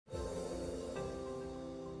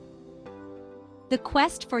The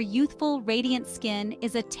quest for youthful, radiant skin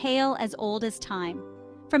is a tale as old as time.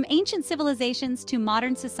 From ancient civilizations to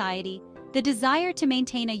modern society, the desire to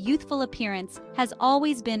maintain a youthful appearance has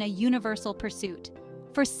always been a universal pursuit.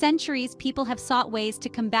 For centuries, people have sought ways to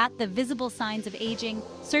combat the visible signs of aging,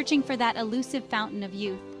 searching for that elusive fountain of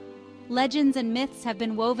youth. Legends and myths have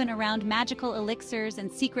been woven around magical elixirs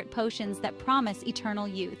and secret potions that promise eternal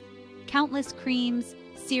youth. Countless creams,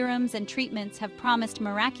 serums, and treatments have promised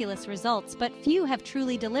miraculous results, but few have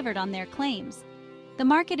truly delivered on their claims. The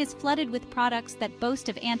market is flooded with products that boast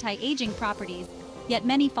of anti-aging properties, yet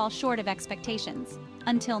many fall short of expectations.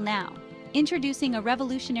 Until now. Introducing a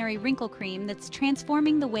revolutionary wrinkle cream that's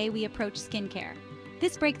transforming the way we approach skincare.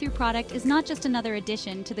 This breakthrough product is not just another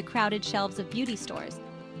addition to the crowded shelves of beauty stores.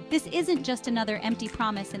 This isn't just another empty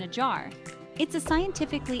promise in a jar. It's a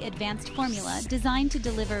scientifically advanced formula designed to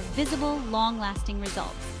deliver visible, long-lasting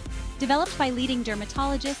results. Developed by leading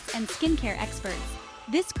dermatologists and skincare experts,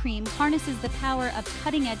 this cream harnesses the power of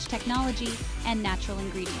cutting-edge technology and natural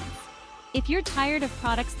ingredients. If you're tired of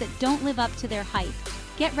products that don't live up to their hype,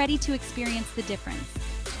 get ready to experience the difference.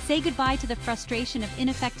 Say goodbye to the frustration of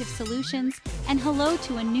ineffective solutions and hello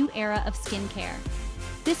to a new era of skincare.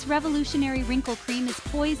 This revolutionary wrinkle cream is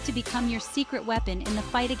poised to become your secret weapon in the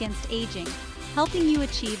fight against aging, helping you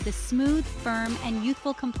achieve the smooth, firm, and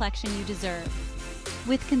youthful complexion you deserve.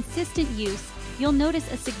 With consistent use, you'll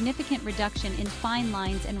notice a significant reduction in fine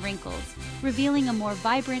lines and wrinkles, revealing a more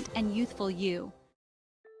vibrant and youthful you.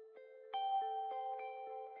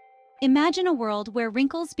 Imagine a world where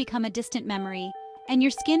wrinkles become a distant memory and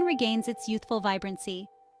your skin regains its youthful vibrancy.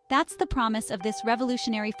 That's the promise of this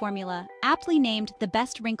revolutionary formula, aptly named the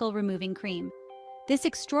best wrinkle removing cream. This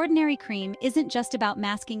extraordinary cream isn't just about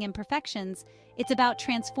masking imperfections, it's about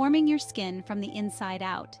transforming your skin from the inside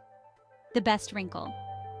out. The best wrinkle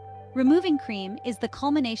removing cream is the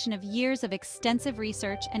culmination of years of extensive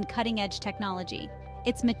research and cutting-edge technology.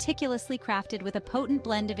 It's meticulously crafted with a potent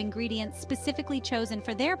blend of ingredients specifically chosen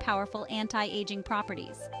for their powerful anti-aging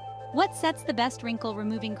properties. What sets the best wrinkle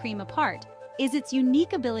removing cream apart is its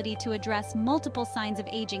unique ability to address multiple signs of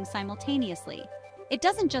aging simultaneously. It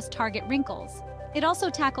doesn't just target wrinkles. It also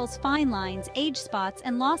tackles fine lines, age spots,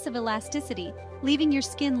 and loss of elasticity, leaving your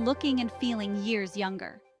skin looking and feeling years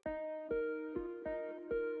younger.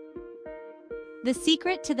 The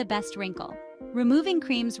secret to the best wrinkle removing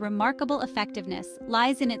cream's remarkable effectiveness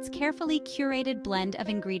lies in its carefully curated blend of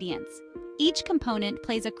ingredients. Each component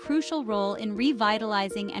plays a crucial role in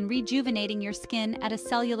revitalizing and rejuvenating your skin at a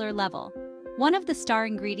cellular level. One of the star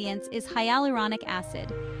ingredients is hyaluronic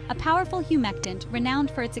acid, a powerful humectant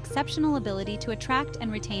renowned for its exceptional ability to attract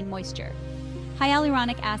and retain moisture.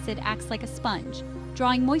 Hyaluronic acid acts like a sponge,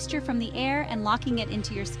 drawing moisture from the air and locking it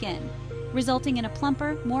into your skin, resulting in a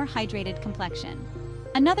plumper, more hydrated complexion.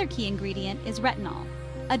 Another key ingredient is retinol,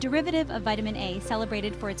 a derivative of vitamin A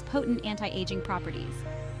celebrated for its potent anti-aging properties.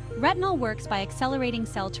 Retinol works by accelerating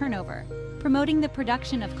cell turnover, promoting the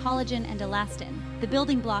production of collagen and elastin, the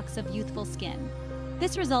building blocks of youthful skin.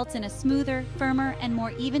 This results in a smoother, firmer, and more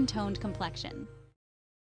even-toned complexion.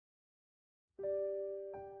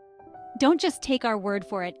 Don't just take our word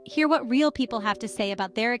for it. Hear what real people have to say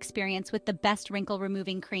about their experience with the best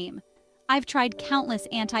wrinkle-removing cream. I've tried countless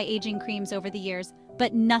anti-aging creams over the years,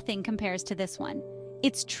 but nothing compares to this one.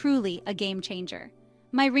 It's truly a game changer.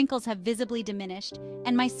 My wrinkles have visibly diminished,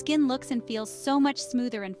 and my skin looks and feels so much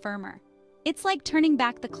smoother and firmer. It's like turning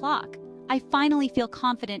back the clock. I finally feel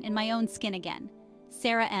confident in my own skin again.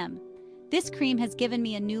 Sarah M. This cream has given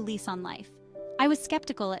me a new lease on life. I was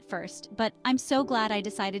skeptical at first, but I'm so glad I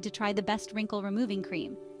decided to try the best wrinkle removing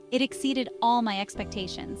cream. It exceeded all my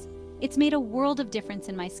expectations. It's made a world of difference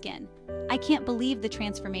in my skin. I can't believe the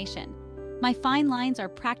transformation. My fine lines are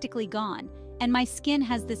practically gone, and my skin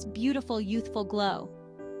has this beautiful, youthful glow.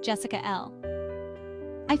 Jessica L.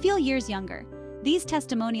 I feel years younger. These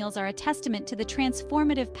testimonials are a testament to the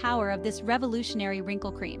transformative power of this revolutionary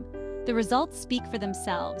wrinkle cream. The results speak for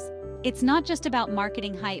themselves. It's not just about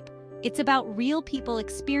marketing hype, it's about real people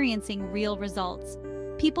experiencing real results.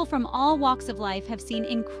 People from all walks of life have seen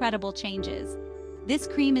incredible changes. This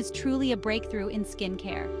cream is truly a breakthrough in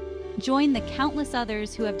skincare. Join the countless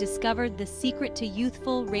others who have discovered the secret to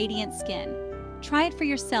youthful, radiant skin. Try it for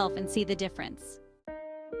yourself and see the difference.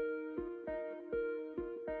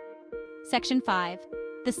 Section 5.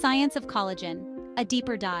 The Science of Collagen. A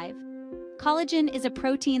deeper dive. Collagen is a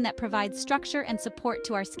protein that provides structure and support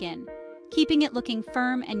to our skin, keeping it looking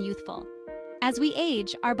firm and youthful. As we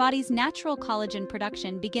age, our body's natural collagen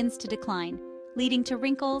production begins to decline, leading to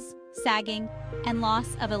wrinkles, sagging, and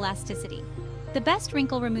loss of elasticity. The best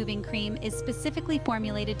wrinkle-removing cream is specifically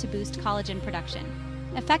formulated to boost collagen production.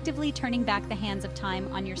 effectively turning back the hands of time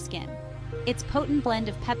on your skin. Its potent blend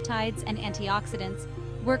of peptides and antioxidants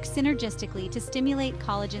works synergistically to stimulate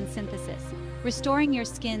collagen synthesis, restoring your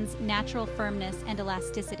skin's natural firmness and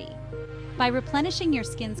elasticity. By replenishing your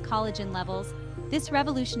skin's collagen levels, this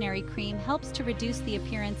revolutionary cream helps to reduce the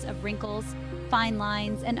appearance of wrinkles, fine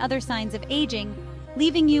lines, and other signs of aging,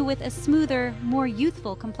 leaving you with a smoother, more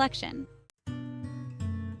youthful complexion.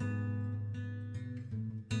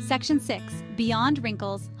 Section 6. Beyond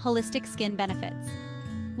Wrinkles, Holistic Skin Benefits.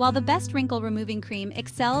 While the best wrinkle removing cream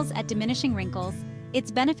excels at diminishing wrinkles,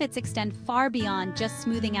 its benefits extend far beyond just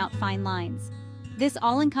smoothing out fine lines. This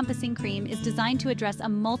all-encompassing cream is designed to address a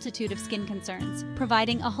multitude of skin concerns,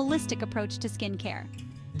 providing a holistic approach to skincare.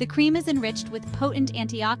 The cream is enriched with potent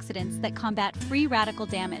antioxidants that combat free radical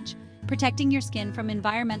damage, protecting your skin from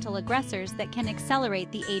environmental aggressors that can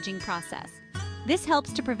accelerate the aging process. This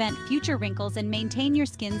helps to prevent future wrinkles and maintain your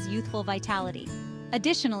skin's youthful vitality.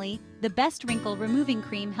 Additionally, the Best Wrinkle Removing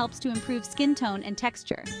Cream helps to improve skin tone and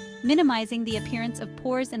texture, minimizing the appearance of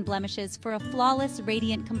pores and blemishes for a flawless,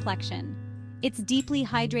 radiant complexion. Its deeply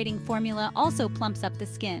hydrating formula also plumps up the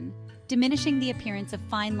skin, diminishing the appearance of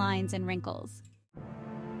fine lines and wrinkles.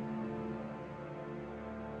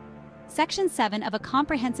 Section 7 of a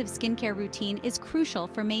comprehensive skincare routine is crucial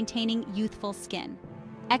for maintaining youthful skin.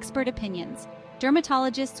 Expert opinions.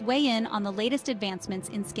 Dermatologists weigh in on the latest advancements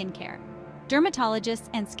in skincare. Dermatologists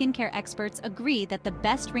and skincare experts agree that the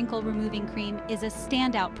Best Wrinkle Removing Cream is a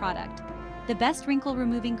standout product. The Best Wrinkle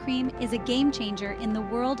Removing Cream is a game changer in the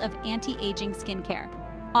world of anti-aging skincare,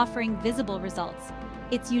 offering visible results.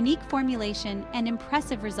 Its unique formulation and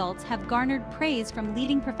impressive results have garnered praise from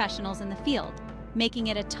leading professionals in the field, making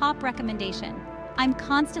it a top recommendation. I'm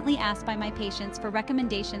constantly asked by my patients for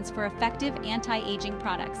recommendations for effective anti-aging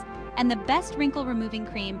products, and the Best Wrinkle Removing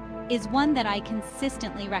Cream is one that I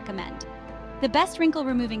consistently recommend. The Best Wrinkle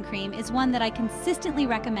Removing Cream is one that I consistently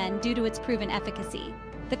recommend due to its proven efficacy.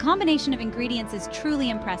 The combination of ingredients is truly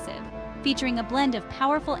impressive, featuring a blend of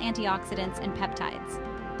powerful antioxidants and peptides.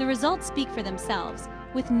 The results speak for themselves,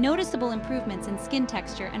 with noticeable improvements in skin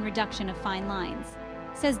texture and reduction of fine lines,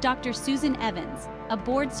 says Dr. Susan Evans, a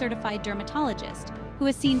board-certified dermatologist who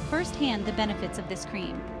has seen firsthand the benefits of this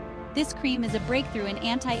cream. This cream is a breakthrough in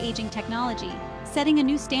anti-aging technology, setting a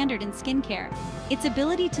new standard in skincare. Its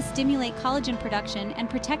ability to stimulate collagen production and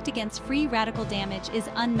protect against free radical damage is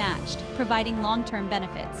unmatched, providing long-term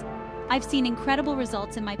benefits. I've seen incredible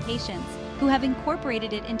results in my patients who have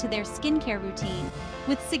incorporated it into their skincare routine,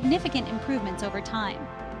 with significant improvements over time,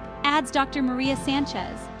 adds Dr. Maria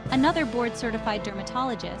Sanchez, another board-certified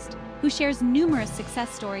dermatologist who shares numerous success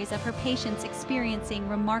stories of her patients experiencing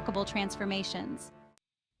remarkable transformations.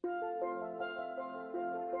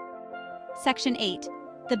 Section 8.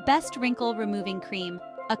 The Best Wrinkle Removing Cream,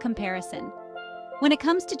 a comparison. When it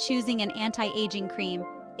comes to choosing an anti-aging cream,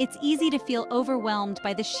 it's easy to feel overwhelmed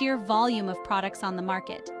by the sheer volume of products on the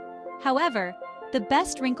market. However, the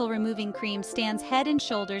Best Wrinkle Removing Cream stands head and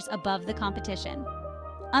shoulders above the competition.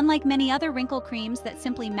 Unlike many other wrinkle creams that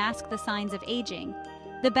simply mask the signs of aging,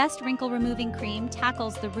 the Best Wrinkle Removing Cream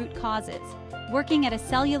tackles the root causes, working at a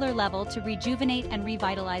cellular level to rejuvenate and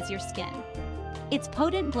revitalize your skin. Its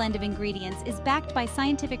potent blend of ingredients is backed by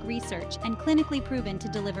scientific research and clinically proven to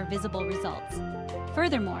deliver visible results.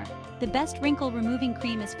 Furthermore, the Best Wrinkle Removing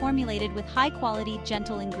Cream is formulated with high-quality,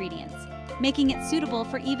 gentle ingredients, making it suitable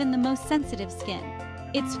for even the most sensitive skin.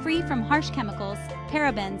 It's free from harsh chemicals,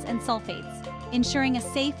 parabens, and sulfates, ensuring a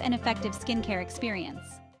safe and effective skincare experience.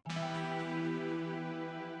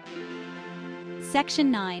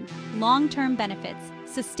 Section 9. Long-term benefits,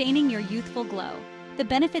 sustaining your youthful glow. The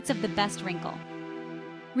benefits of the Best Wrinkle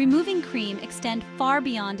Removing Cream extend far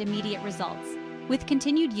beyond immediate results. With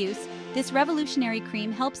continued use, this revolutionary cream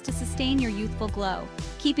helps to sustain your youthful glow,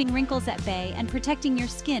 keeping wrinkles at bay and protecting your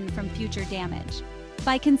skin from future damage.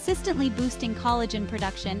 By consistently boosting collagen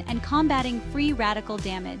production and combating free radical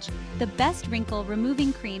damage, the Best Wrinkle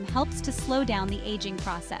Removing Cream helps to slow down the aging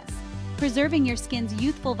process, preserving your skin's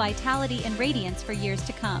youthful vitality and radiance for years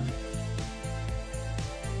to come.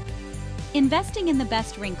 Investing in the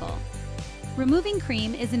Best Wrinkle Removing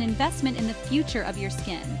Cream is an investment in the future of your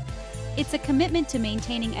skin. It's a commitment to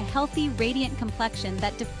maintaining a healthy, radiant complexion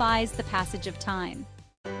that defies the passage of time.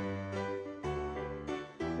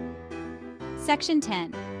 Section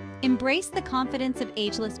 10. Embrace the confidence of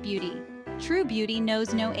ageless beauty. True beauty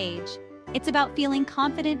knows no age. It's about feeling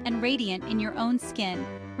confident and radiant in your own skin,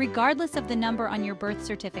 regardless of the number on your birth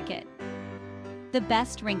certificate. The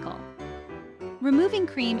Best Wrinkle Removing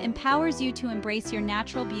Cream empowers you to embrace your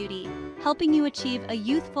natural beauty, helping you achieve a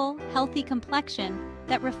youthful, healthy complexion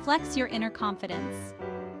that reflects your inner confidence.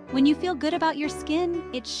 When you feel good about your skin,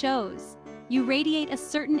 it shows. You radiate a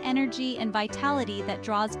certain energy and vitality that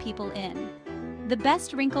draws people in. The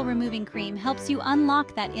Best Wrinkle Removing Cream helps you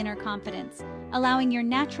unlock that inner confidence, allowing your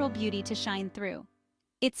natural beauty to shine through.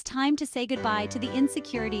 It's time to say goodbye to the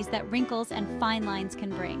insecurities that wrinkles and fine lines can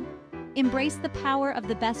bring. Embrace the power of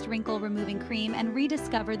the Best Wrinkle Removing Cream and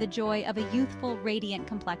rediscover the joy of a youthful, radiant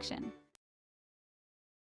complexion.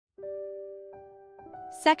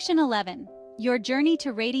 Section 11. Your journey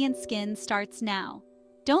to radiant skin starts now.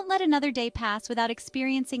 Don't let another day pass without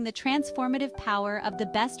experiencing the transformative power of the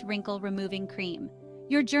Best Wrinkle Removing Cream.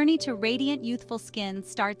 Your journey to radiant, youthful skin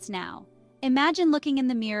starts now. Imagine looking in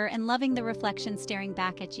the mirror and loving the reflection staring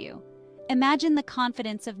back at you. Imagine the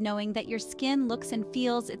confidence of knowing that your skin looks and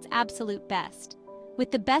feels its absolute best.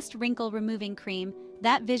 With the Best Wrinkle Removing Cream,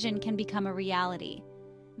 that vision can become a reality.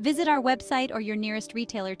 Visit our website or your nearest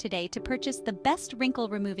retailer today to purchase the Best Wrinkle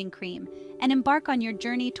Removing Cream and embark on your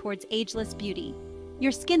journey towards ageless beauty.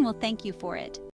 Your skin will thank you for it.